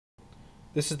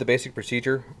This is the basic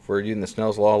procedure for using the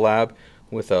Snell's Law lab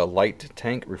with a light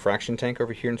tank, refraction tank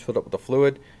over here, and it's filled up with the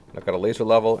fluid. I've got a laser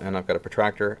level and I've got a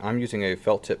protractor. I'm using a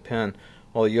felt tip pen,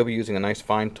 while you'll be using a nice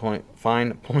fine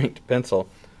point pencil,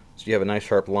 so you have a nice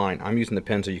sharp line. I'm using the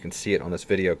pen so you can see it on this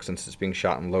video since it's being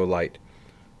shot in low light.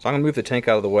 So I'm going to move the tank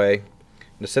out of the way.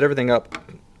 And to set everything up,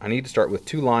 I need to start with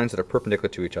two lines that are perpendicular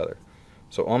to each other.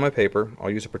 So on my paper, I'll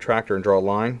use a protractor and draw a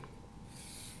line.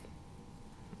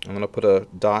 I'm going to put a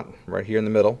dot right here in the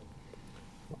middle.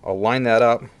 I'll line that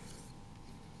up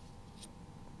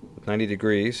with 90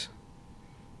 degrees.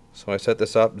 So I set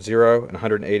this up 0 and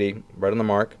 180 right on the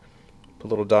mark. Put a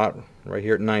little dot right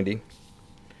here at 90.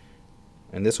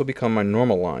 And this will become my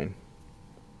normal line.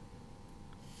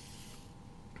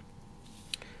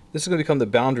 This is going to become the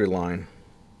boundary line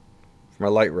for my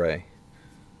light ray.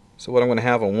 So what I'm going to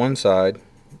have on one side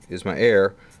is my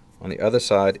air. On the other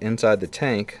side, inside the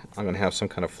tank, I'm going to have some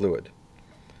kind of fluid.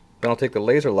 Then I'll take the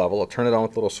laser level, I'll turn it on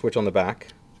with a little switch on the back,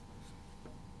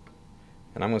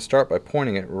 and I'm going to start by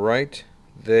pointing it right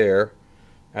there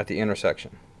at the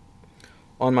intersection.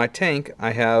 On my tank,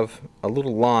 I have a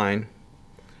little line.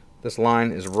 This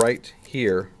line is right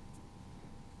here,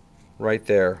 right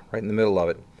there, right in the middle of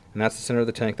it, and that's the center of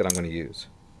the tank that I'm going to use.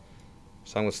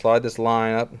 So I'm going to slide this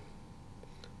line up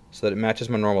so that it matches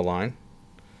my normal line.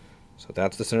 So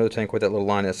that's the center of the tank where that little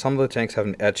line is. Some of the tanks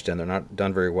haven't etched in, they're not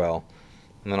done very well.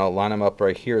 And then I'll line them up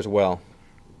right here as well.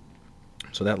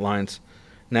 So that line's,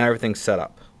 now everything's set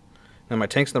up. Now my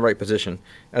tank's in the right position.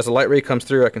 As the light ray comes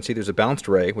through, I can see there's a bounced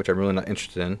ray, which I'm really not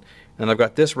interested in. And I've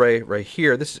got this ray right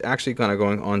here. This is actually kind of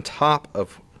going on top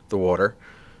of the water.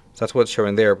 So that's what it's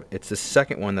showing there. It's the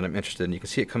second one that I'm interested in. You can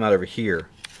see it come out over here.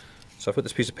 So I put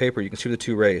this piece of paper, you can see the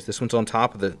two rays. This one's on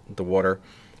top of the water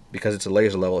because it's a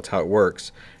laser level, it's how it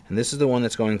works. And this is the one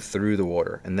that's going through the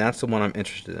water, and that's the one I'm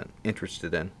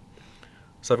interested in.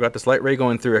 So I've got this light ray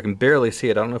going through. I can barely see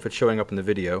it. I don't know if it's showing up in the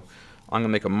video. I'm going to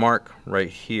make a mark right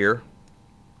here.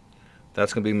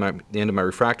 That's going to be the end of my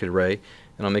refracted ray,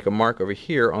 and I'll make a mark over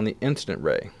here on the incident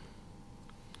ray.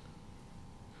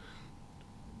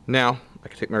 Now I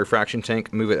can take my refraction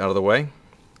tank, move it out of the way,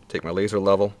 take my laser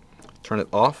level, turn it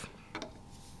off,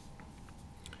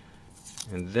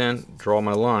 and then draw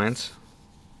my lines.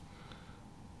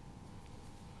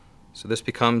 So this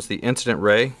becomes the incident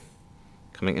ray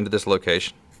coming into this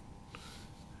location.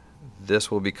 This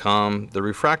will become the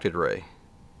refracted ray.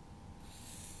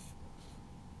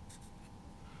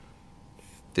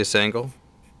 This angle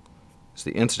is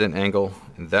the incident angle,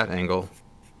 and that angle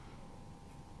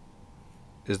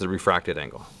is the refracted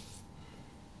angle.